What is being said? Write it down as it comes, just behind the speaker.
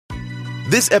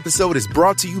This episode is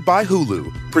brought to you by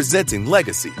Hulu, presenting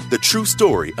Legacy, the true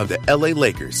story of the LA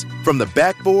Lakers. From the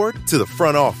backboard to the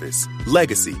front office,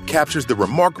 Legacy captures the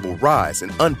remarkable rise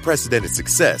and unprecedented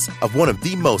success of one of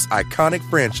the most iconic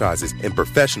franchises in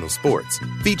professional sports.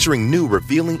 Featuring new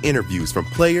revealing interviews from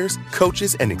players,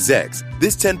 coaches, and execs,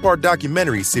 this 10-part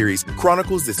documentary series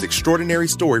chronicles this extraordinary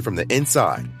story from the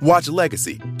inside. Watch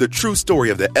Legacy, the true story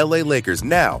of the LA Lakers,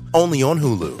 now only on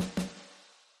Hulu.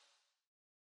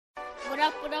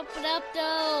 What up,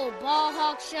 though? Ball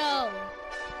Hawk Show.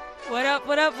 What up,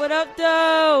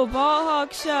 though? Ball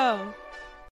Hawk Show.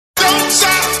 Don't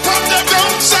stop, pump that,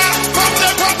 don't stop, pump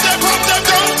that, pump that, pump that,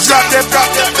 don't stop, drop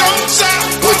that, don't stop.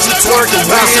 What you twerking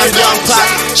with? Some young pop,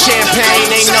 champagne,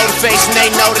 they know the face and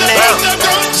they know the name.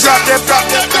 Drop that,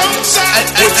 don't stop.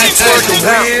 What you twerking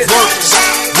with? Work,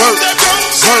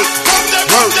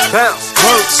 bounce,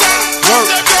 work.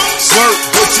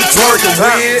 What you twerking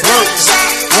with? Work,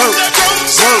 bounce,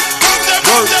 work.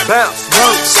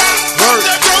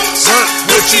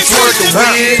 What you twerking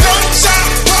with? What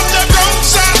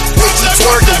you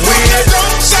twerking with?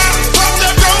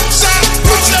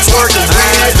 What you twerking with?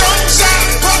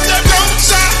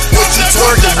 What you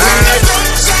twerking with?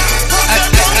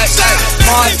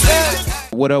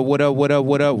 What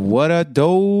up,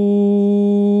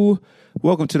 though?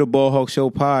 Welcome to the Ball Hawk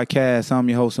Show podcast. I'm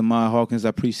your host, Ahmad Hawkins. I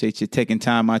appreciate you taking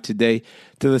time out today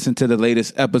to listen to the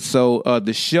latest episode of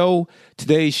the show.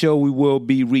 Today's show, we will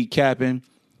be recapping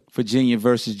Virginia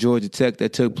versus Georgia Tech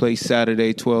that took place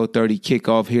Saturday, 12:30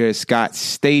 kickoff here at Scott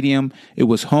Stadium. It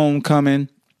was homecoming.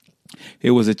 It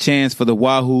was a chance for the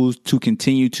Wahoos to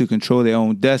continue to control their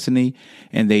own destiny,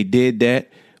 and they did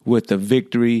that with the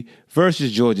victory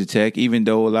versus Georgia Tech, even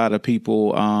though a lot of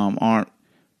people aren't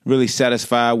really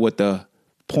satisfied with the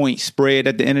point spread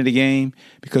at the end of the game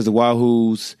because the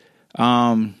Wahoos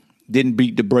didn't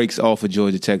beat the brakes off of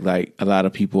Georgia Tech like a lot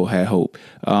of people had hoped.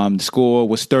 The score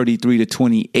was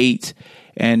 33-28.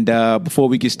 And before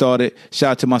we get started,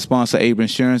 shout out to my sponsor, Able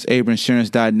Insurance,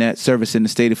 ableinsurance.net, service in the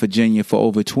state of Virginia for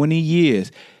over 20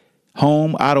 years.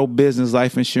 Home, auto, business,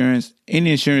 life insurance,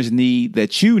 any insurance need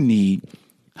that you need,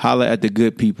 holla at the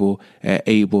good people at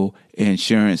Able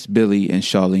Insurance, Billy and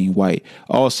Charlene White.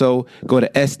 Also, go to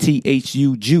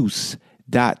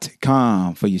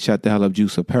sthujuice.com for your Shut the Hell Up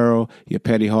Juice apparel, your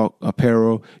Petty Hawk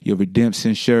apparel, your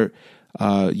Redemption shirt,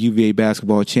 UVA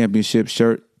basketball championship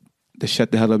shirt. The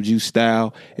Shut the Hell Up Juice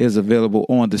style is available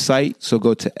on the site. So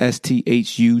go to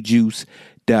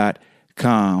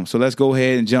sthujuice.com. So let's go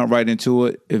ahead and jump right into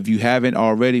it. If you haven't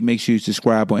already, make sure you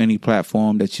subscribe on any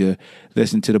platform that you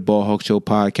listen to the Ball Hawk Show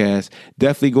podcast.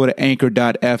 Definitely go to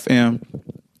anchor.fm.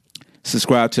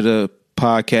 Subscribe to the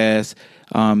podcast.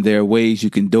 There are ways you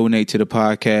can donate to the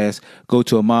podcast. Go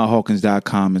to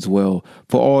ahmadhawkins.com as well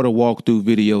for all the walkthrough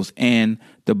videos and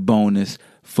the bonus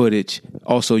footage.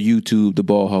 Also YouTube, the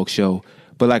Ball Hawk Show.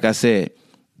 But like I said,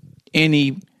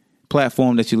 any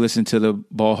platform that you listen to the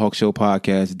Ball Hawk Show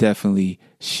podcast, definitely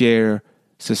share,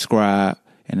 subscribe,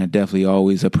 and I definitely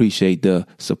always appreciate the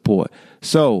support.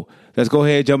 So let's go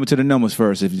ahead and jump into the numbers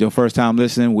first. If it's your first time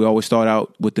listening, we always start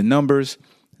out with the numbers,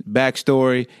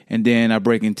 backstory, and then I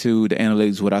break into the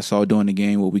analytics, what I saw during the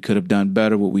game, what we could have done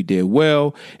better, what we did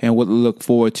well, and what to look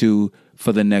forward to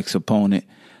for the next opponent.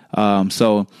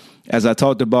 So as I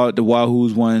talked about, the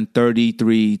Wahoos won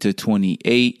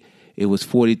 33-28. It was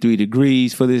 43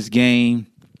 degrees for this game.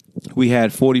 We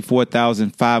had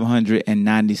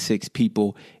 44,596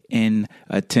 people in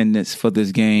attendance for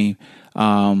this game.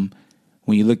 When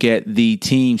you look at the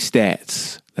team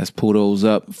stats, let's pull those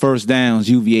up. First downs,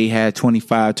 UVA had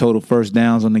 25 total first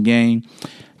downs on the game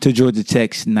to Georgia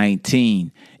Tech's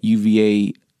 19.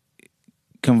 UVA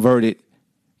converted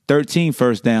 13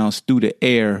 first downs through the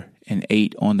air and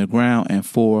 8 on the ground and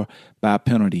 4 by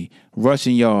penalty.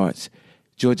 Rushing yards,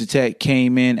 Georgia Tech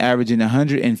came in averaging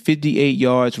 158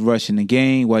 yards rushing the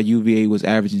game, while UVA was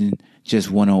averaging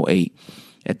just 108.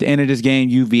 At the end of this game,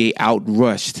 UVA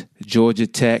outrushed Georgia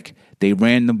Tech. They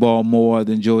ran the ball more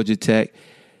than Georgia Tech.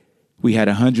 We had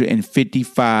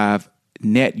 155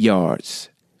 net yards.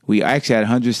 We actually had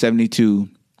 172,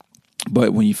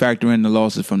 but when you factor in the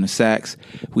losses from the sacks,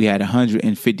 we had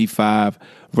 155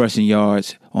 rushing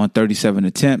yards on 37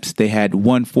 attempts. They had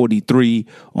 143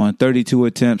 on 32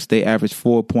 attempts. They averaged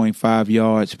 4.5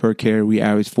 yards per carry. We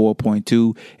averaged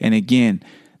 4.2. And again,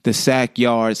 the sack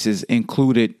yards is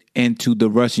included into the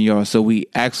rushing yards. So we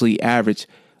actually averaged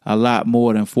a lot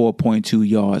more than 4.2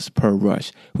 yards per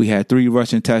rush. We had 3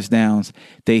 rushing touchdowns.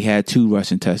 They had 2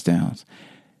 rushing touchdowns.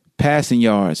 Passing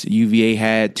yards, UVA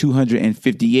had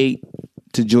 258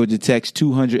 to Georgia Tech's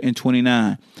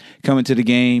 229. Coming to the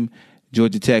game,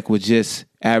 Georgia Tech was just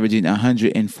averaging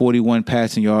 141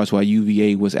 passing yards while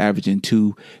UVA was averaging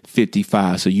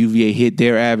 255. So UVA hit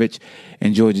their average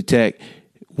and Georgia Tech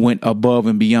went above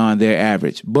and beyond their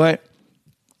average. But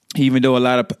even though a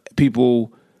lot of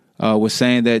people were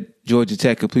saying that Georgia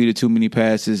Tech completed too many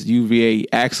passes, UVA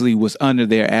actually was under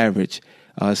their average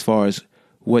as far as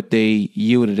what they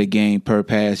yielded a game per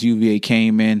pass. UVA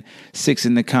came in 6th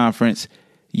in the conference,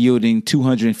 yielding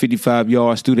 255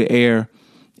 yards through the air,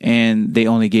 and they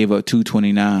only gave up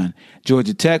 229.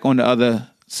 Georgia Tech, on the other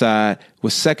side,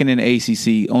 was 2nd in the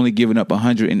ACC, only giving up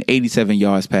 187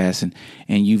 yards passing,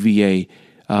 and UVA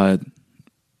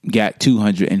got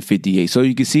 258. So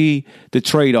you can see the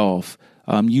trade-off.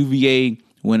 UVA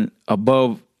went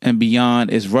above and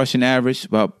beyond its rushing average,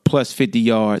 about plus 50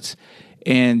 yards,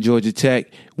 and Georgia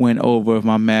Tech went over, if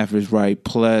my math is right,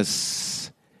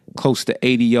 plus close to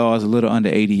 80 yards, a little under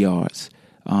 80 yards,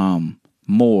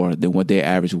 more than what their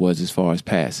average was as far as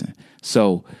passing.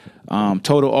 So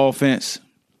total offense,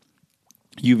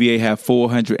 UVA had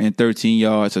 413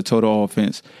 yards of total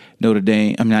offense.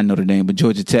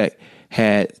 Georgia Tech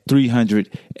had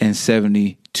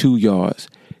 372 yards.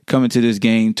 Coming to this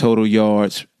game, total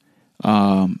yards,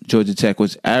 Georgia Tech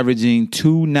was averaging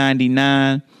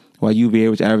 299, while UVA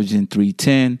was averaging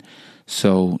 310.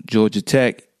 So Georgia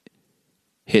Tech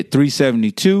hit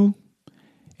 372,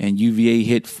 and UVA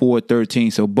hit 413.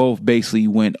 So both basically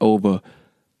went over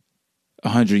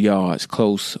 100 yards,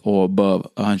 close or above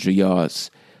 100 yards,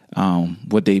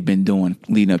 what they've been doing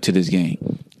leading up to this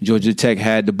game. Georgia Tech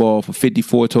had the ball for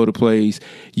 54 total plays.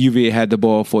 UVA had the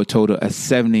ball for a total of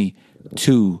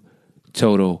 72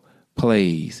 total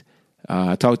plays.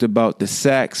 I talked about the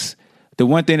sacks. The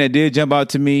one thing that did jump out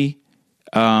to me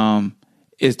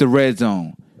is the red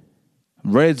zone.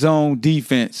 Red zone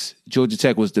defense, Georgia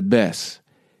Tech was the best,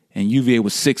 and UVA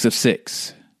was 6 of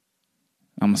 6.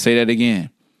 I'm going to say that again.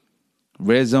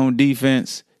 Red zone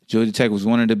defense, Georgia Tech was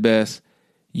one of the best.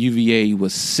 UVA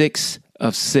was 6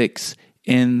 of 6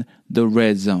 in the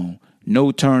red zone.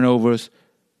 No turnovers,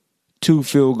 2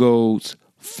 field goals,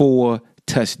 4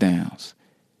 touchdowns.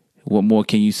 What more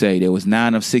can you say? There was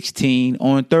 9 of 16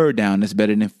 on third down. That's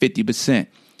better than 50%.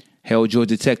 Held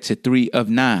Georgia Tech to 3 of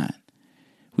 9.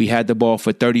 We had the ball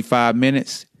for 35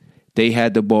 minutes. They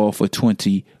had the ball for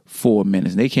 24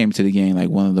 minutes. They came to the game like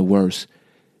one of the worst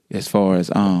as far as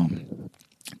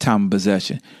time of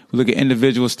possession. We look at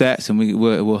individual stats, and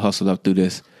we'll hustle up through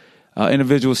this.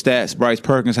 Individual stats, Bryce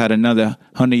Perkins had another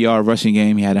 100-yard rushing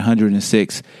game. He had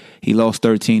 106. He lost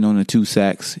 13 on the 2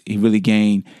 sacks. He really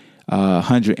gained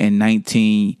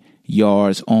 119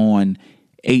 yards on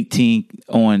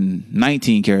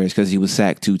 19 carries because he was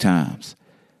sacked 2 times.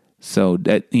 So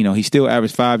that, he still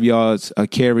averaged 5 yards a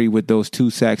carry with those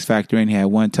 2 sacks factor in. He had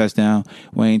 1 touchdown.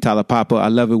 Wayne Talapapa, I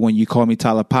love it when you call me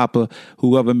Talapapa.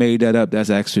 Whoever made that up,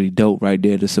 that's actually dope right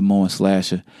there, the Samoan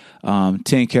slasher. 10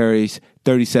 carries,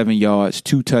 37 yards,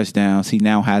 2 touchdowns. He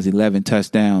now has 11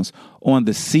 touchdowns on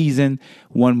the season,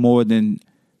 1 more than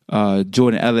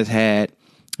Jordan Ellis had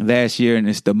last year, and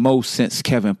it's the most since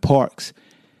Kevin Parks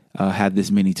had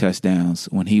this many touchdowns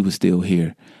when he was still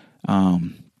here.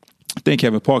 I think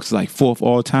Kevin Parks is like 4th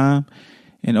all time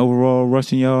in overall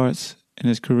rushing yards in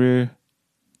his career.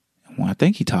 Well, I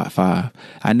think he top 5.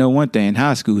 I know one thing, in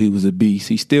high school he was a beast.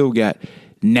 He still got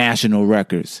national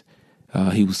records.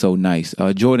 He was so nice.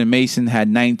 Jordan Mason had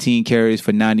 19 carries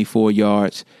for 94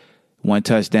 yards, 1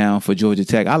 touchdown for Georgia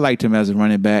Tech. I liked him as a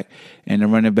running back.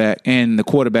 And the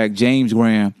quarterback, James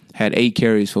Graham, had 8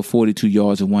 carries for 42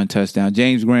 yards and 1 touchdown.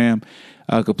 James Graham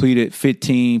completed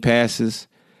 15 passes,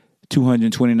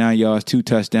 229 yards, 2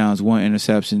 touchdowns, 1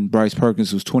 interception. Bryce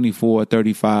Perkins was 24,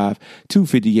 35,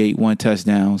 258, 1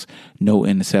 touchdowns, no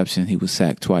interception. He was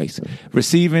sacked twice.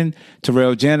 Receiving,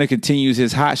 Terrell Janner continues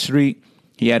his hot streak.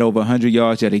 He had over 100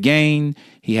 yards at a game.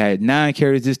 He had 9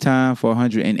 carries this time for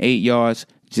 108 yards,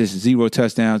 just 0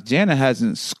 touchdowns. Janner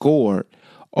hasn't scored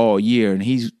all year, and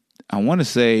he's, I want to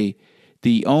say,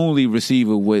 the only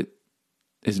receiver with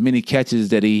as many catches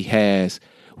that he has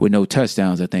with no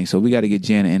touchdowns, I think. So we got to get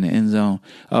Janner in the end zone.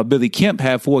 Billy Kemp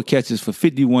had 4 catches for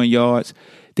 51 yards.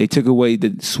 They took away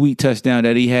the sweet touchdown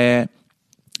that he had.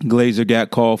 Glazer got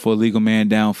called for a legal man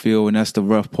downfield, and that's the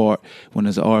rough part when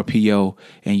there's an RPO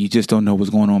and you just don't know what's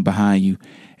going on behind you.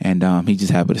 And he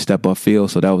just happened to step upfield,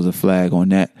 so that was a flag on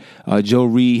that. Joe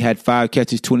Reed had 5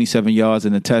 catches, 27 yards,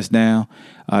 and a touchdown.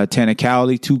 Tanner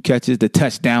Cowley, 2 catches, the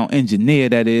touchdown engineer,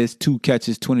 that is, 2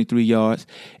 catches, 23 yards.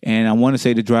 And I want to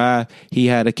say the drive, he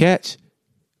had a catch.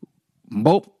 I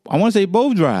want to say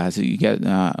both drives. He got,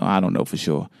 I don't know for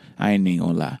sure. I ain't even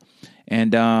going to lie.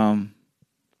 And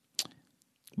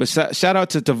But shout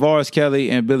out to Tavares Kelly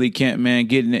and Billy Kemp, man,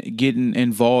 getting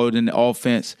involved in the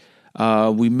offense.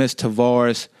 We missed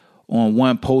Tavares on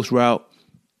one post route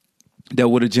that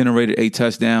would have generated a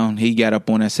touchdown. He got up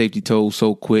on that safety toe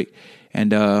so quick.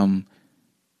 And,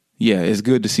 it's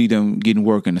good to see them getting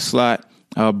work in the slot.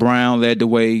 Brown led the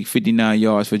way, 59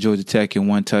 yards for Georgia Tech and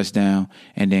 1 touchdown.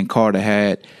 And then Carter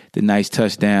had the nice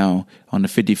touchdown on the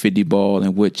 50-50 ball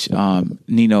in which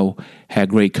Nino had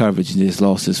great coverage and just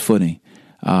lost his footing.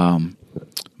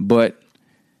 But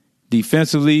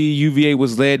defensively, UVA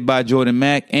was led by Jordan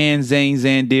Mack and Zane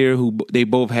Zandier, who they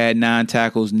both had 9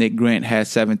 tackles. Nick Grant had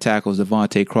 7 tackles.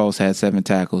 Devontae Cross had 7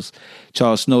 tackles.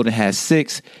 Charles Snowden had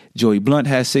 6. Joey Blunt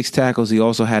had 6 tackles. He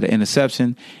also had an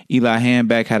interception. Eli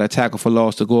Handback had a tackle for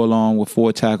loss to go along with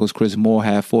 4 tackles. Chris Moore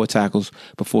had 4 tackles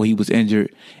before he was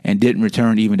injured and didn't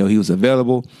return even though he was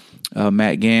available.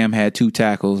 Matt Gam had 2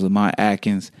 tackles. Lamont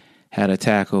Atkins had a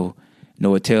tackle.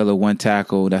 Noah Taylor, 1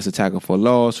 tackle. That's a tackle for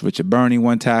loss. Richard Burney,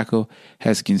 1 tackle.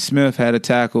 Heskin Smith had a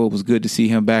tackle. It was good to see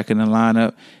him back in the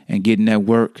lineup and getting that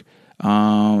work.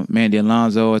 Mandy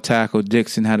Alonso, a tackle.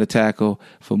 Dixon had a tackle.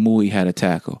 Famui had a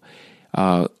tackle.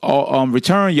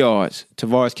 Return yards,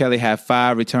 Tavares Kelly had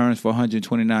 5 returns for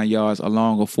 129 yards, a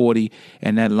long of 40,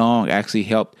 and that long actually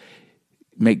helped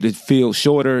make the field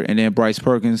shorter, and then Bryce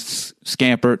Perkins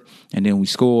scampered, and then we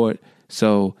scored.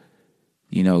 So,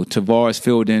 Tavares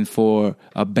filled in for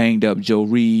a banged-up Joe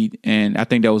Reed, and I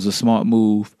think that was a smart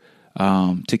move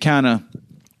to kind of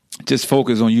just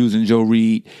focus on using Joe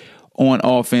Reed on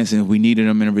offense, and if we needed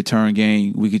him in a return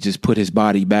game, we could just put his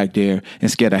body back there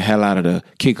and scare the hell out of the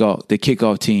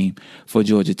kickoff team for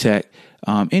Georgia Tech.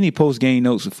 Any post-game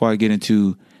notes before I get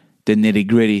into the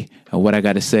nitty-gritty of what I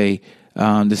got to say?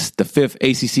 This is the 5th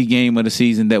ACC game of the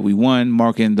season that we won,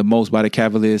 marking the most by the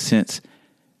Cavaliers since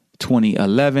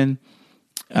 2011.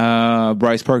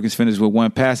 Bryce Perkins finished with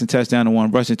 1 passing touchdown and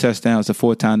 1 rushing touchdown. It's the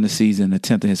 4th time this season, the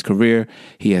 10th in his career.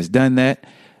 He has done that.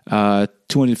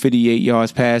 258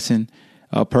 yards passing.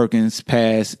 Perkins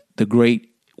passed the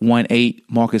great 1-8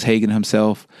 Marcus Hagan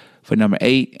himself for number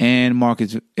 8, and Mark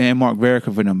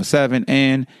Verica for number 7,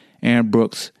 and Aaron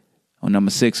Brooks on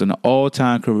number 6 on the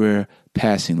all-time career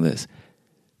passing list.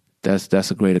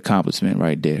 That's a great accomplishment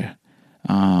right there.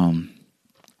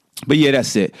 But yeah,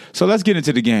 that's it. So let's get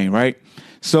into the game, right?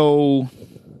 So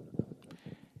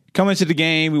coming to the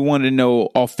game, we wanted to know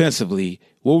offensively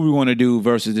what we want to do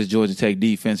versus this Georgia Tech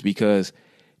defense, because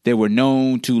they were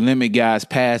known to limit guys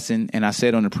passing. And I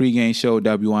said on the pregame show,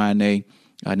 WINA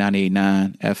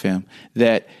 98.9 FM,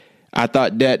 that I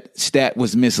thought that stat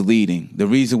was misleading. The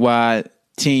reason why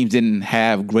teams didn't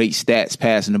have great stats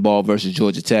passing the ball versus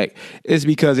Georgia Tech is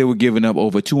because they were giving up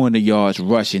over 200 yards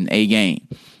rushing a game.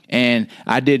 And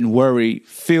I didn't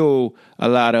feel a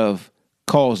lot of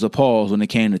cause to pause when it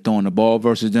came to throwing the ball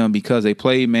versus them, because they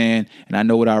play man, and I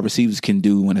know what our receivers can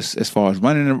do when as far as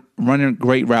running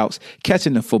great routes,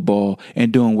 catching the football,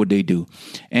 and doing what they do.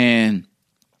 And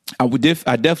I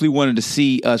definitely wanted to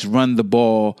see us run the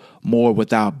ball more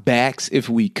with our backs if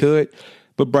we could.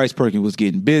 But Bryce Perkins was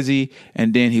getting busy,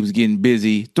 and then he was getting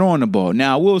busy throwing the ball.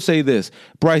 Now, I will say this.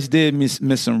 Bryce did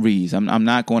miss some reads. I'm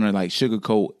not going to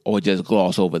sugarcoat or just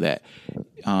gloss over that.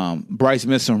 Bryce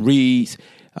missed some reads.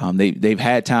 They've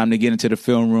had time to get into the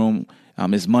film room.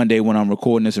 It's Monday when I'm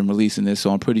recording this and releasing this, so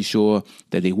I'm pretty sure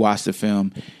that they watched the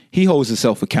film. He holds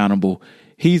himself accountable.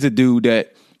 He's a dude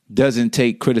that doesn't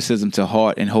take criticism to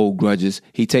heart and hold grudges.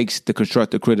 He takes the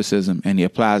constructive criticism and he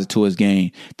applies it to his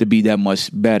game to be that much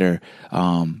better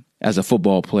as a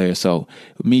football player. So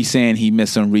me saying he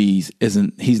missed some reads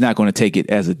he's not going to take it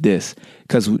as a diss,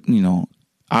 because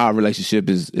our relationship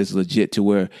is legit to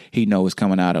where he knows it's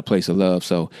coming out of a place of love.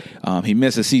 So he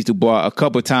missed Hasise Dubois a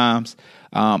couple of times.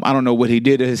 I don't know what he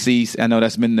did to Hasise. I know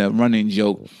that's been the running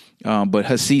joke. But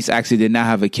Hasise actually did not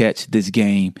have a catch this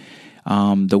game.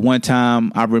 The one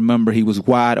time I remember he was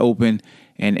wide open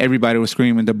and everybody was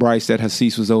screaming to Bryce that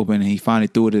Hasise was open, and he finally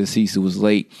threw it to Hasise. It was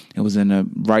late. It was in the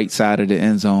right side of the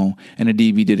end zone, and the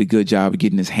DB did a good job of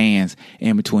getting his hands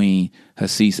in between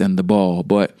Hasise and the ball.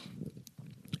 But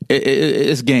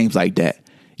it's games like that.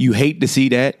 You hate to see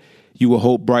that. You will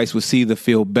hope Bryce will see the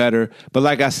field better. But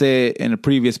like I said in the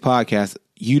previous podcast,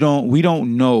 we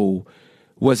don't know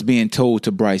what's being told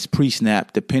to Bryce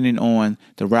pre-snap, depending on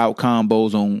the route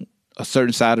combos on a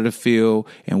certain side of the field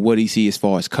and what he sees as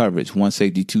far as coverage, 1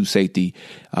 safety, 2 safety,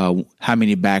 how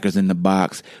many backers in the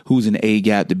box, who's in the A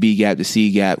gap, the B gap, the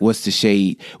C gap, what's the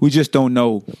shade. We just don't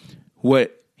know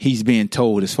what he's being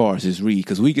told as far as his read,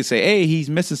 because we could say, hey, he's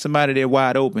missing somebody there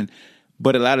wide open,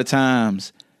 but a lot of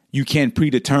times you can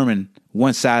predetermine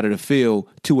one side of the field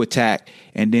to attack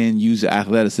and then use the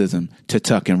athleticism to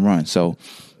tuck and run. So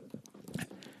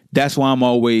that's why I'm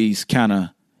always kind of,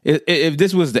 if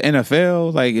this was the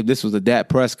NFL, like if this was a Dak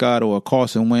Prescott or a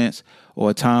Carson Wentz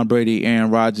or a Tom Brady, Aaron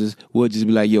Rodgers, we'll just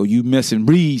be like, yo, you missing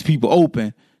reads people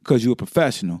open because you're a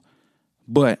professional.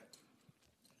 But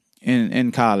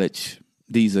in college,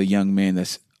 these are young men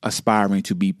that's aspiring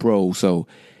to be pro, so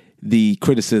the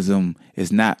criticism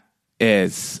is not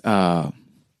as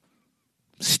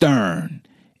stern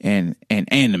and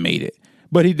animated.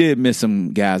 But he did miss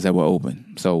some guys that were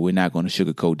open, so we're not going to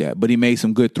sugarcoat that. But he made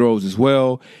some good throws as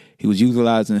well. He was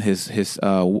utilizing his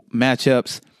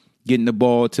matchups, getting the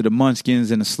ball to the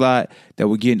Munchkins in the slot that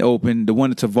were getting open. The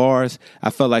one to Tavares, I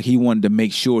felt like he wanted to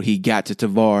make sure he got to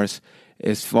Tavares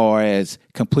as far as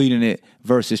completing it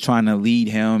versus trying to lead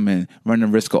him and running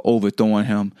the risk of overthrowing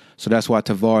him. So that's why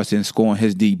Tavares didn't score on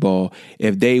his deep ball.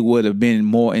 If they would have been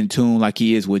more in tune like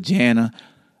he is with Jana,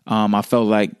 I felt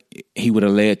like he would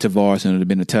have led Tavares and it would have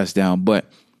been a touchdown. But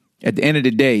at the end of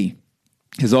the day,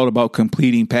 it's all about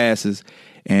completing passes.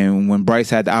 And when Bryce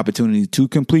had the opportunity to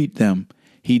complete them,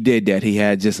 he did that. He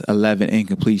had just 11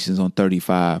 incompletions on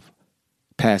 35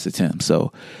 pass attempts.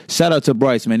 So shout out to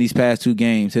Bryce, man. These past 2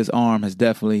 games, his arm has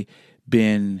definitely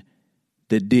been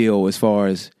the deal as far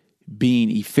as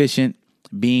being efficient,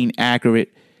 being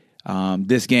accurate.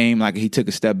 This game, like, he took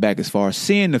a step back as far as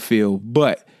seeing the field,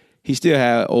 but he still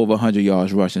had over 100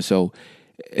 yards rushing. So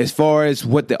as far as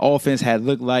what the offense had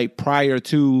looked like prior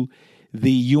to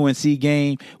the UNC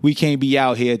game, we can't be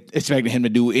out here expecting him to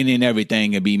do any and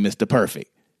everything and be Mr.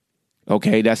 Perfect.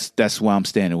 Okay, that's why I'm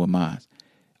standing with mine.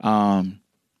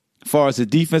 As far as the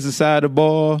defensive side of the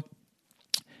ball,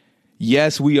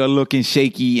 yes, we are looking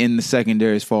shaky in the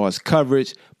secondary as far as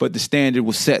coverage, but the standard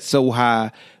was set so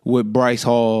high with Bryce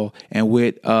Hall and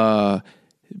with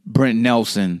Brent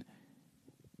Nelson.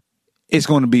 It's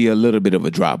going to be a little bit of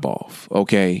a drop-off,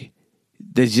 okay?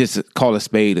 They just call a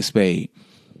spade a spade.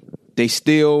 They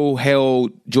still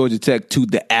held Georgia Tech to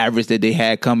the average that they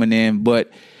had coming in, but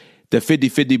the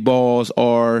 50-50 balls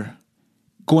are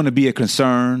going to be a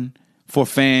concern for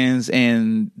fans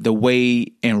and the way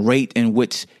and rate in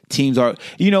which teams are.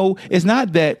 You know, it's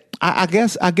not that – I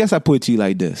guess I put it to you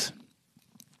like this.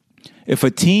 If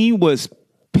a team was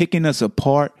picking us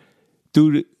apart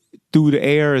through the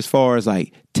air as far as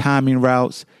like timing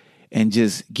routes and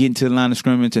just getting to the line of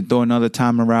scrimmage and throw another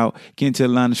timing route, getting to the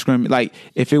line of scrimmage, like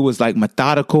if it was like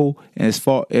methodical and as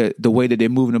far the way that they're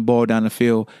moving the ball down the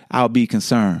field, I'll be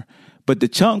concerned. But the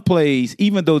chunk plays,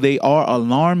 even though they are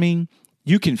alarming,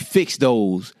 you can fix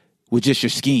those with just your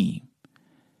scheme.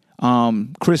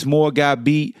 Chris Moore got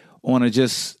beat on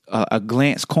a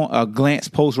glance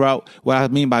post route. What I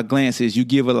mean by glance is you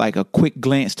give it like a quick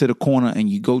glance to the corner and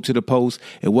you go to the post.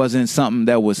 It wasn't something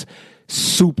that was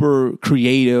super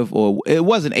creative or it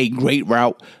wasn't a great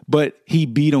route, but he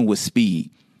beat him with speed.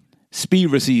 Speed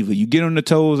receiver. You get on the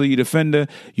toes of your defender,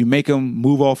 you make him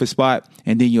move off his spot,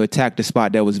 and then you attack the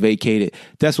spot that was vacated.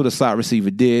 That's what a slot receiver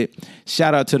did.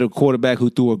 Shout out to the quarterback who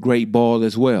threw a great ball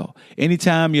as well.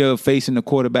 Anytime you're facing a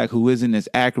quarterback who isn't as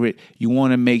accurate, you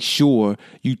want to make sure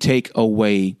you take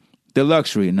away the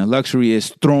luxury. And the luxury is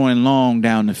throwing long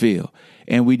down the field.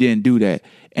 And we didn't do that.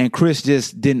 And Chris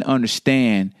just didn't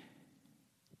understand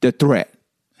the threat.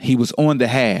 He was on the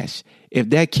hash. If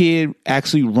that kid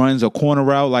actually runs a corner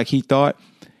route like he thought,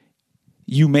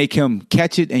 you make him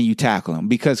catch it and you tackle him.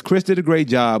 Because Chris did a great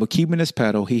job of keeping his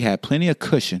pedal. He had plenty of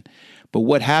cushion. But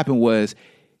what happened was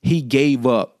he gave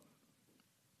up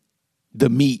the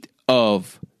meat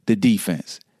of the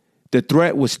defense. The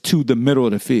threat was to the middle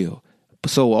of the field.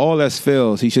 So all else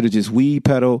fails, he should have just weed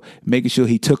pedal, making sure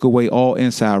he took away all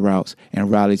inside routes and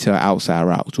rallied to outside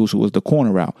routes, which was the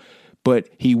corner route. But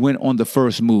he went on the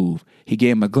first move. He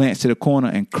gave him a glance to the corner,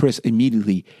 and Chris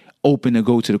immediately opened to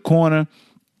go to the corner.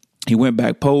 He went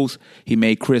back post. He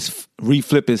made Chris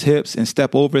reflip his hips and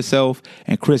step over himself,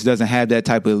 and Chris doesn't have that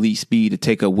type of elite speed to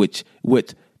take up with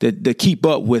to keep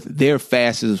up with their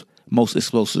fastest, most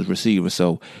explosive receiver.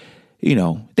 So, you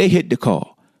know, they hit the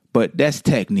call. But that's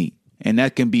technique, and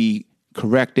that can be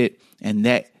corrected, and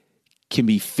that can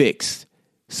be fixed.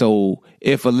 So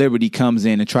if a Liberty comes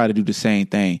in and try to do the same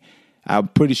thing, I'm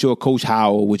pretty sure Coach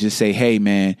Howell would just say, hey,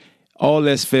 man, all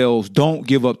else fails, don't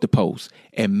give up the post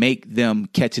and make them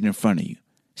catch it in front of you.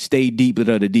 Stay deep to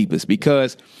the deepest.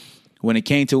 Because when it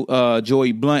came to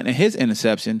Joey Blunt and his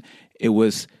interception, it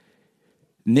was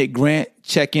Nick Grant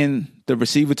checking the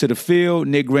receiver to the field.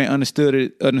 Nick Grant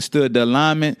understood the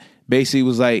alignment. Basically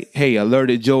was like, hey,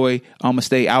 alerted Joey, I'm going to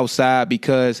stay outside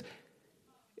because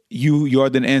you're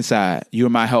the inside. You're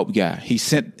my help guy.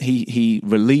 He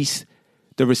released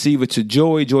the receiver to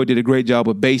Joey. Joey did a great job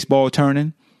of baseball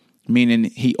turning, meaning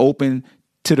he opened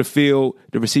to the field.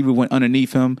 The receiver went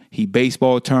underneath him. He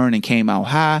baseball turned and came out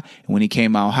high. And when he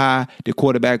came out high, the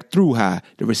quarterback threw high.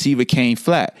 The receiver came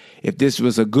flat. If this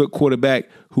was a good quarterback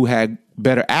who had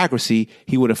better accuracy,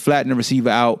 he would have flattened the receiver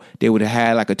out. They would have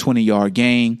had like a 20-yard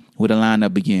gain, would have lined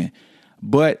up again.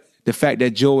 But the fact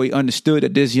that Joey understood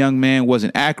that this young man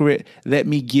wasn't accurate, let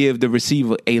me give the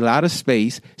receiver a lot of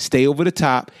space, stay over the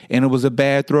top, and it was a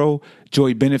bad throw.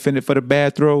 Joey benefited for the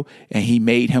bad throw, and he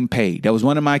made him pay. That was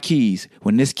one of my keys.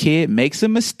 When this kid makes a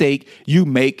mistake, you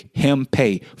make him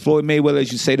pay. Floyd Mayweather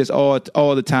used to say this all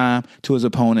the time to his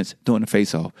opponents during the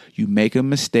face-off. You make a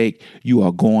mistake, you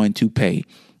are going to pay.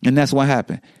 And that's what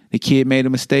happened. The kid made a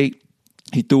mistake.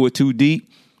 He threw it too deep.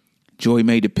 Joey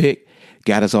made the pick,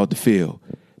 got us off the field.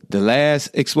 The last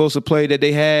explosive play that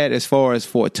they had as far as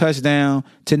for a touchdown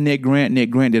to Nick Grant. Nick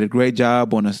Grant did a great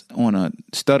job on a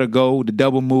stutter go, the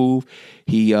double move.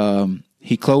 He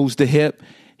closed the hip.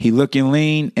 He looking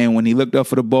lean, and when he looked up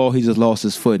for the ball, he just lost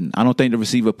his footing. I don't think the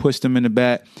receiver pushed him in the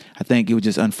back. I think it was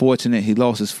just unfortunate. He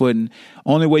lost his footing.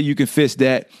 Only way you can fix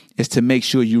that is to make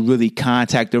sure you really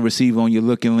contact the receiver on your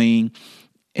looking lean,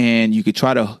 and you could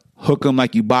try to hook him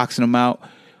like you boxing him out.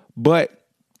 But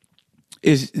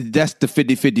that's the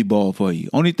 50-50 ball for you.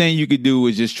 Only thing you could do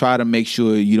is just try to make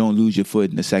sure you don't lose your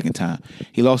footing the second time.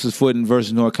 He lost his footing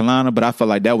versus North Carolina, but I felt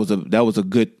like that was a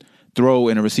good throw,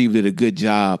 and the receiver did a good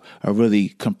job of really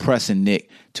compressing Nick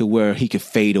to where he could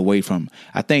fade away from him.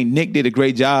 I think Nick did a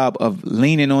great job of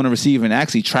leaning on the receiver and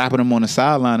actually trapping him on the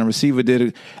sideline. The receiver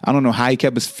I don't know how he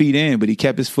kept his feet in, but he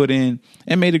kept his foot in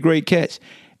and made a great catch.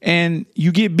 And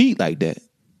you get beat like that.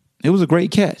 It was a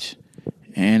great catch.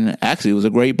 And actually, it was a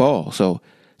great ball. So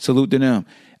salute to them.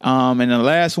 And the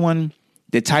last one,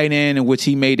 the tight end in which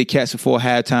he made the catch before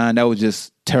halftime, that was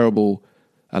just terrible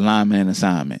alignment and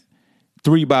assignment.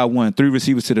 3-by-1, 3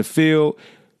 receivers to the field.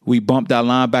 We bumped our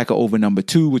linebacker over number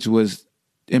 2, which was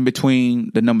in between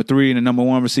the number 3 and the number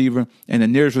 1 receiver. And the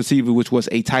nearest receiver, which was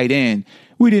a tight end,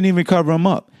 we didn't even cover him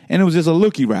up. And it was just a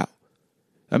looky route.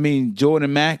 I mean,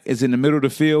 Jordan Mack is in the middle of the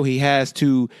field. He has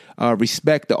to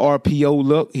respect the RPO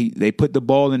look. They put the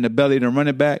ball in the belly of the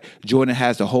running back. Jordan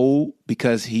has to hold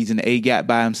because he's in the A-gap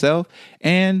by himself.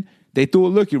 And they threw a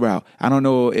looky route. I don't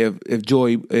know if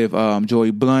Joey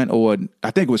Blunt or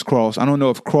I think it was Cross. I don't know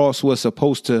if Cross was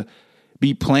supposed to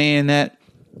be playing that.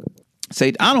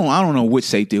 I don't know which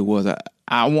safety it was.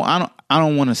 I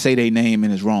don't want to say their name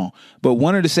and it's wrong. But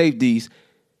one of the safeties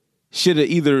should have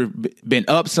either been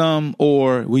up some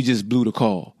or we just blew the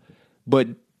call. But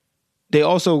they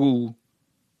also,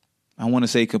 I want to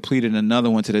say, completed another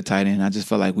one to the tight end. I just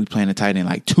felt like we playing a tight end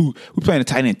we playing a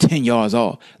tight end 10 yards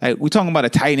off. Like, we're talking about a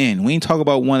tight end. We ain't talking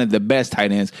about one of the best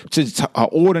tight ends, just an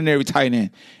ordinary tight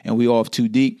end, and we off too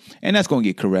deep. And that's going to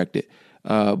get corrected.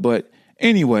 But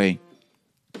anyway,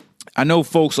 I know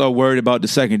folks are worried about the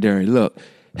secondary. Look,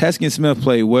 Heskin Smith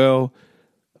played well.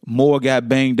 Moore got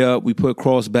banged up. We put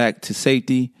Cross back to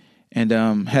safety, and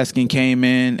Heskin came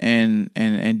in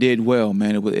and did well,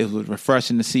 man. It was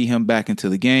refreshing to see him back into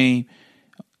the game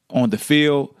on the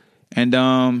field,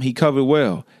 and he covered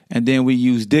well. And then we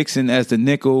used Dixon as the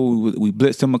nickel. We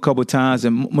blitzed him a couple of times,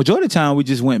 and majority of the time we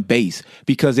just went base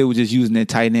because they were just using their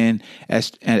tight end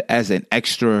as an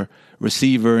extra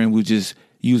receiver, and we just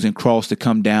using Cross to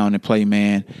come down and play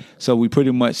man. So we pretty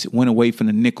much went away from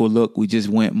the nickel look. We just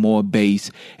went more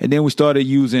base. And then we started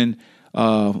using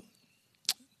 4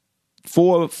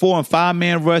 and 5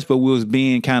 man rush, but we was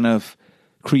being kind of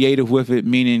creative with it,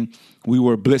 meaning we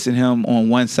were blitzing him on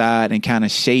one side and kind of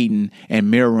shading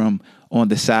and mirror him on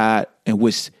the side in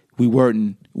which we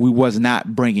was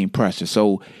not bringing pressure.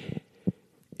 So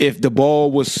if the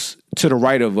ball was to the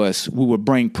right of us, we would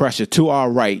bring pressure to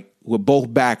our right with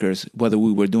both backers, whether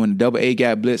we were doing the double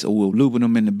A-gap blitz or we were looping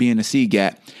them in the B and the C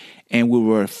gap, and we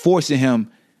were forcing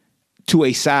him to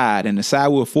a side, and the side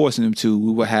we were forcing him to,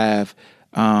 we would have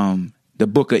the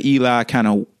Booker Eli kind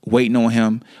of waiting on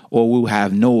him, or we would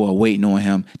have Noah waiting on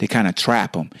him to kind of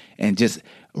trap him and just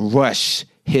rush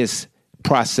his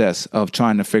process of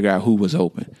trying to figure out who was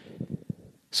open.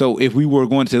 So if we were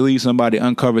going to leave somebody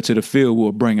uncovered to the field, we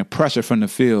were bringing pressure from the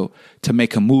field to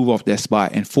make him move off that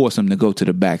spot and force him to go to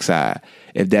the backside,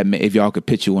 if y'all could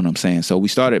picture what I'm saying. So we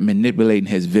started manipulating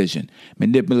his vision,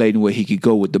 manipulating where he could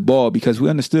go with the ball, because we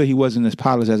understood he wasn't as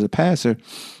polished as a passer.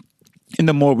 And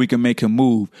the more we can make him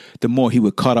move, the more he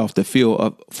would cut off the field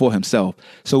up for himself.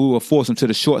 So we would force him to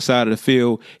the short side of the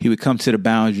field. He would come to the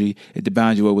boundary. If the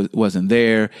boundary wasn't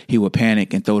there, he would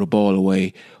panic and throw the ball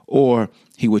away, or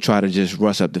he would try to just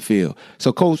rush up the field.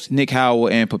 So Coach Nick Howell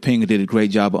and Papinga did a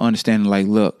great job of understanding, like,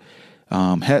 look,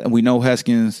 we know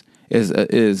Heskins is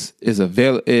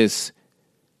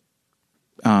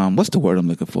what's the word I'm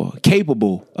looking for?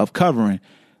 Capable of covering,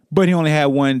 but he only had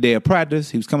one day of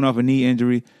practice. He was coming off a knee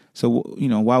injury. So,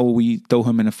 why would we throw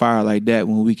him in the fire like that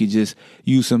when we could just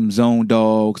use some zone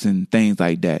dogs and things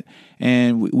like that?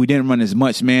 And we didn't run as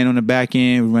much man on the back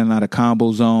end. We ran a lot of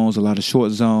combo zones, a lot of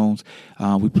short zones.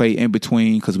 We played in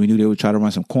between because we knew they would try to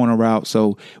run some corner routes.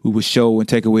 So we would show and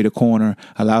take away the corner,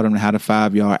 allow them to have the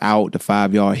 5-yard out, the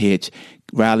 5-yard hitch,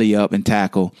 rally up and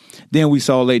tackle. Then we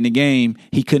saw late in the game,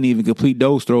 he couldn't even complete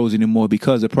those throws anymore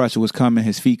because the pressure was coming.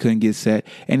 His feet couldn't get set,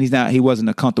 and he wasn't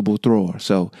a comfortable thrower.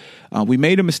 So we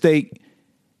made a mistake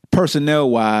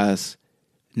personnel-wise,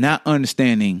 not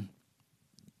understanding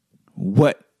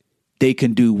what they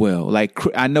can do well. Like,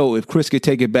 I know if Chris could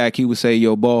take it back, he would say,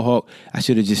 yo, ball hawk, I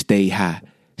should have just stayed high.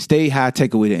 Stay high,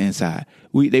 take away the inside.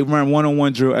 They run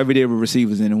one-on-one drill every day with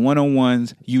receivers. And in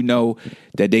one-on-ones, you know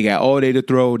that they got all day to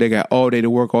throw. They got all day to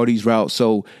work all these routes.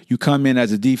 So you come in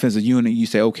as a defensive unit, you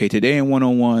say, okay, today in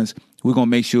one-on-ones, we're going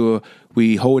to make sure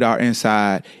we hold our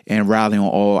inside and rally on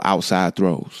all outside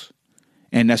throws.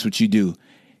 And that's what you do.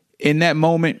 In that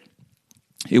moment,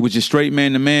 it was just straight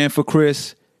man-to-man for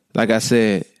Chris. Like I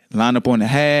said, line up on the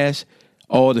hash,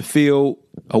 all the field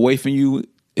away from you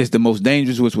is the most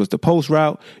dangerous, which was the post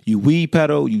route. You weed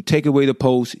pedal, you take away the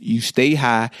post, you stay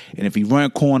high, and if he run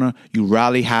corner, you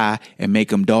rally high and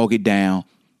make him dog it down.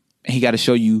 And he got to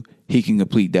show you he can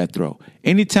complete that throw.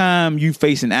 Anytime you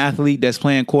face an athlete that's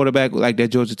playing quarterback like that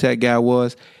Georgia Tech guy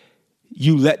was,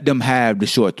 you let them have the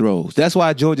short throws. That's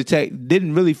why Georgia Tech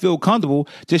didn't really feel comfortable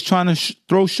just trying to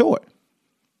throw short.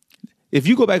 If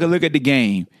you go back and look at the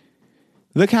game,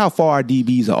 look how far our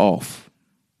DBs are off.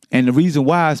 And the reason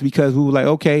why is because we were like,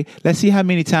 okay, let's see how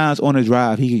many times on a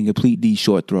drive he can complete these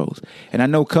short throws. And I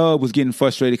know Cub was getting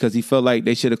frustrated because he felt like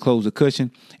they should have closed the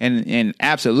cushion. And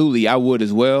absolutely, I would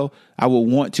as well. I would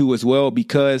want to as well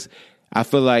because I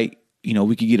feel like,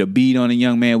 we could get a beat on a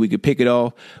young man. We could pick it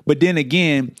off. But then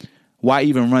again, why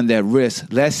even run that risk?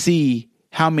 Let's see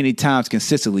how many times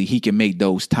consistently he can make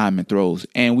those timing throws.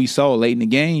 And we saw late in the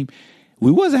game, we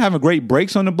wasn't having great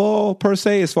breaks on the ball, per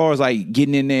se, as far as like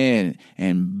getting in there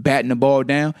and batting the ball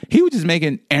down. He was just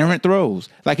making errant throws.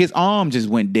 Like his arm just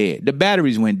went dead. The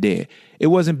batteries went dead. It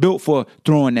wasn't built for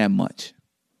throwing that much.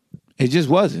 It just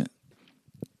wasn't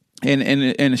in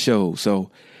the show. So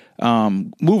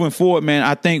moving forward, man,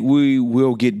 I think we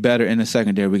will get better in the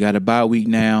secondary. We got a bye week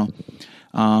now.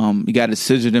 You got a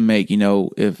decision to make.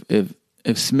 If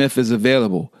Smith is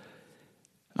available,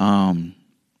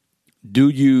 do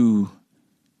you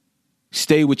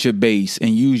stay with your base and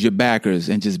use your backers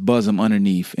and just buzz them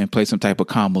underneath and play some type of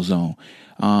combo zone?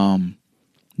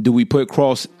 Do we put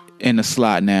Cross in the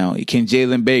slot now? Can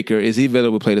Jalen Baker, is he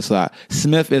available to play the slot?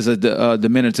 Smith is a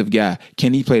diminutive guy.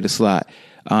 Can he play the slot?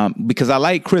 Because I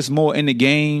like Chris Moore in the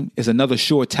game as another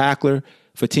short tackler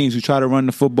for teams who try to run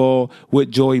the football with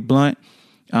Joey Blunt.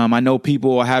 I know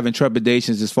people are having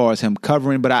trepidations as far as him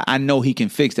covering, but I know he can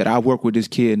fix that. I work with this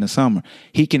kid in the summer.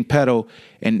 He can pedal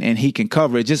and he can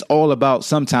cover. It's just all about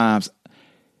sometimes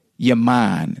your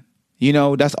mind.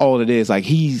 That's all it is. Like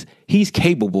he's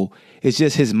capable. It's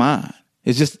just his mind.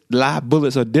 It's just live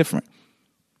bullets are different.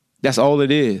 That's all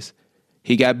it is.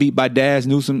 He got beat by Daz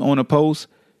Newsome on a post,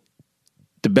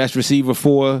 the best receiver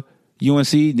for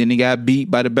UNC. Then he got beat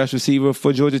by the best receiver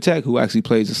for Georgia Tech, who actually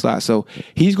plays the slot. So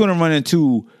he's going to run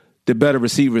into the better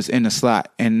receivers in the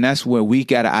slot, and that's where we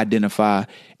got to identify.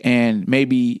 And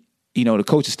maybe the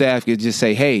coaching staff could just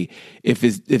say, "Hey, if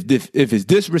it's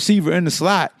this receiver in the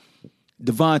slot,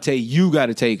 Devontae, you got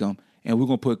to take him, and we're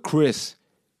going to put Chris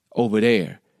over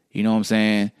there." You know what I'm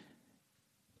saying?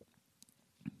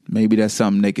 Maybe that's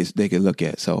something they could look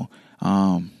at. So,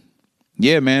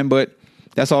 yeah, man, but.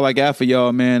 That's all I got for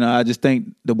y'all, man. I just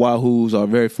think the Wahoos are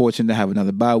very fortunate to have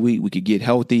another bye week. We could get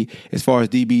healthy. As far as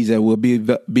DBs that will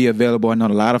be available, I know a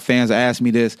lot of fans ask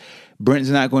me this.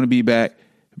 Brenton's not going to be back.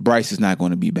 Bryce is not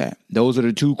going to be back. Those are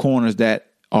the two corners that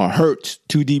are hurt,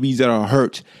 two DBs that are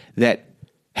hurt that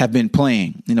have been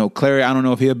playing. Clary, I don't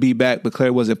know if he'll be back, but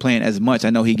Clary wasn't playing as much. I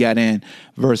know he got in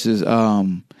versus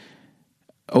ODU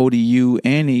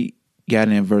and he got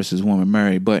in versus William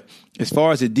Mary. But as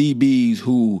far as the DBs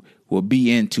who will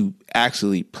be in to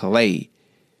actually play,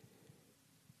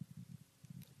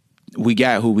 we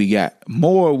got who we got.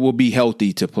 Moore will be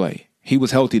healthy to play. He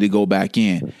was healthy to go back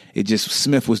in. It just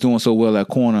Smith was doing so well at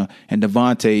corner, and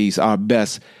Devontae's our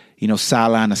best,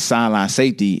 sideline to sideline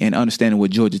safety, and understanding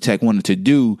what Georgia Tech wanted to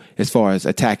do as far as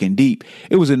attacking deep.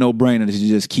 It was a no-brainer to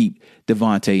just keep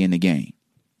Devontae in the game.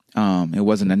 It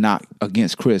wasn't a knock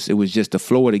against Chris. It was just the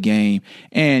flow of the game,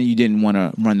 and you didn't want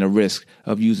to run the risk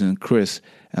of using Chris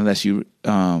unless you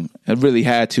really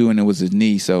had to, and it was his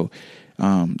knee. So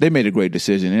they made a great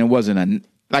decision, and it wasn't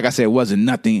like I said, it wasn't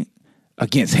nothing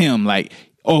against him. Like,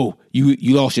 oh,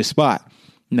 you lost your spot.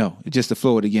 No, it's just the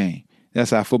flow of the game.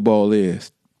 That's how football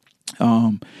is.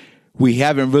 We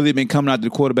haven't really been coming out to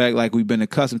the quarterback like we've been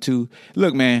accustomed to.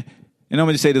 Look, man, and I'm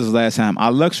going to say this last time.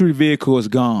 Our luxury vehicle is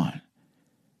gone.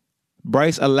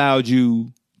 Bryce allowed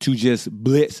you to just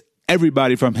blitz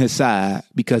everybody from his side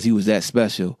because he was that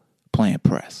special playing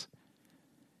press.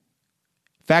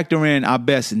 Factor in our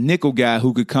best nickel guy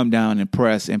who could come down and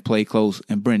press and play close,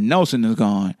 and Brent Nelson is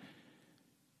gone.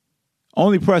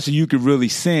 Only pressure you could really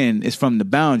send is from the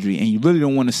boundary, and you really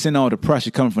don't want to send all the pressure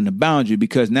coming from the boundary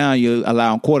because now you're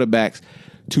allowing quarterbacks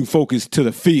to focus to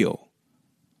the field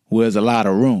where there's a lot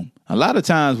of room. A lot of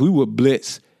times we would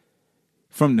blitz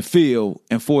from the field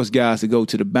and force guys to go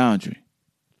to the boundary.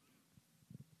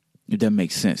 If that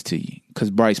makes sense to you,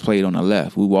 because Bryce played on the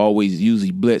left. We were always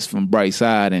usually blitz from Bryce's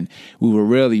side, and we were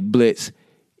rarely blitz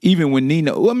even when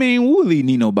Nino. I mean, we'll leave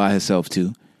Nino by himself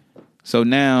too. So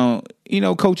now,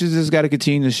 coaches just got to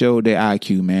continue to show their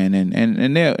IQ, man,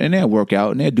 and they'll work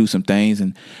out and they'll do some things.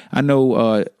 And I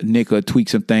know Nick will tweak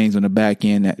some things on the back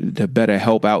end to better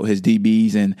help out his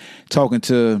DBs. And talking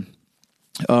to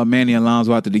Manny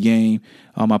Alonso after the game,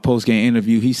 my post-game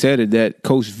interview, he said that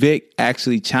Coach Vic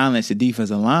actually challenged the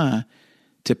defensive line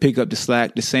to pick up the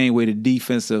slack the same way the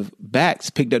defensive backs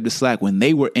picked up the slack when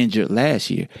they were injured last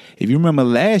year. If you remember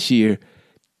last year,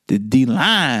 the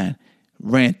D-line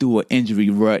ran through an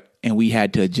injury rut and we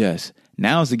had to adjust.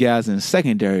 Now it's the guys in the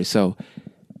secondary. So,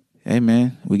 hey,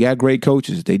 man, we got great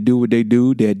coaches. They do what they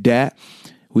do. They adapt.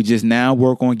 We just now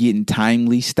work on getting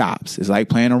timely stops. It's like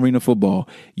playing arena football.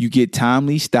 You get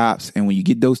timely stops, and when you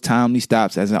get those timely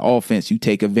stops as an offense, you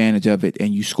take advantage of it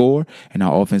and you score, and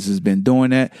our offense has been doing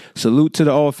that. Salute to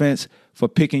the offense for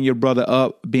picking your brother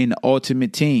up, being the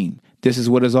ultimate team. This is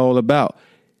what it's all about.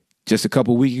 Just a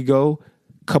couple weeks ago,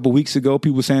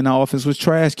 people were saying our offense was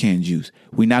trash can juice.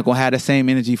 We're not going to have the same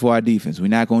energy for our defense. We're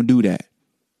not going to do that.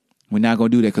 We're not going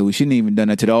to do that because we shouldn't even done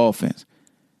that to the offense.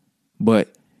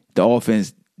 But the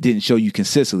offense didn't show you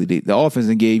consistently. The offense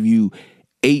gave you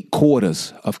 8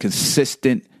 quarters of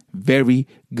consistent, very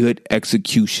good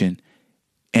execution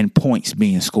and points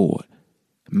being scored,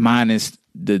 minus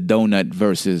the donut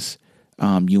versus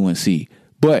UNC.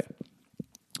 But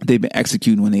they've been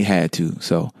executing when they had to.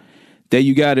 So there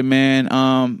you got it,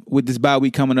 man. With this bye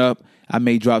week coming up, I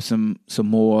may drop some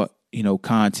more,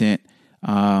 content.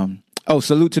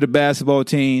 Salute to the basketball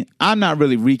team. I'm not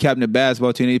really recapping the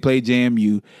basketball team. They played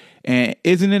JMU. And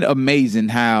isn't it amazing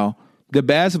how the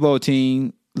basketball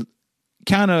team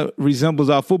kind of resembles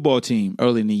our football team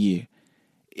early in the year?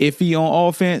 Iffy on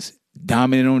offense,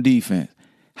 dominant on defense.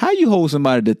 How you hold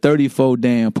somebody to 34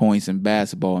 damn points in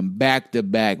basketball in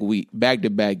back-to-back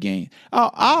games?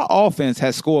 Our offense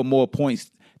has scored more points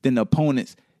than the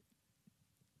opponents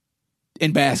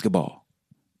in basketball.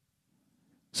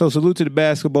 So salute to the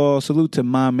basketball. Salute to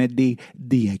Mamadi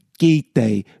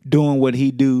Diakite doing what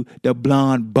he do, the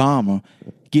blonde bomber,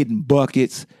 getting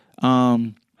buckets.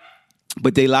 But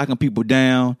they locking people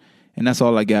down, and that's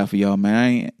all I got for y'all,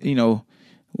 man.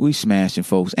 We smashing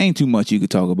folks. Ain't too much you could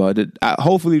talk about.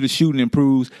 Hopefully the shooting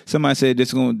improves. Somebody said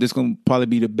this gonna probably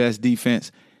be the best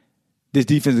defense. This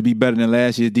defense will be better than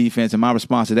last year's defense. And my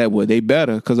response to that was they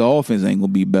better because the offense ain't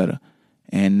gonna be better.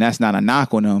 And that's not a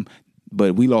knock on them.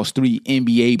 But we lost 3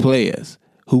 NBA players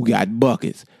who got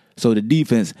buckets. So the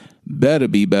defense better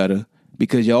be better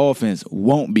because your offense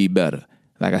won't be better.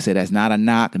 Like I said, that's not a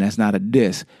knock and that's not a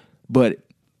diss. But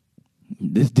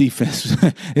this defense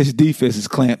is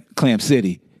Clamp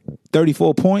City.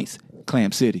 34 points,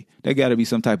 Clamp City. That got to be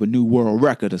some type of new world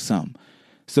record or something.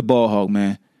 It's the Ball Hawk,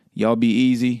 man. Y'all be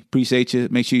easy. Appreciate you.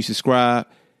 Make sure you subscribe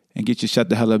and get your Shut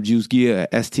the Hell Up Juice gear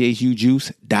at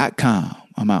sthujuice.com.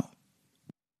 I'm out.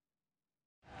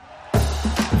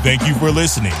 Thank you for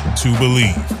listening to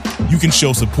Believe. You can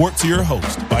show support to your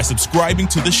host by subscribing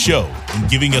to the show and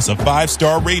giving us a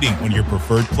 5-star rating on your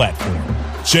preferred platform.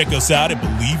 Check us out at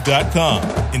Believe.com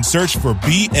and search for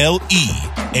BLEAV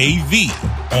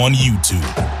on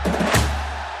YouTube.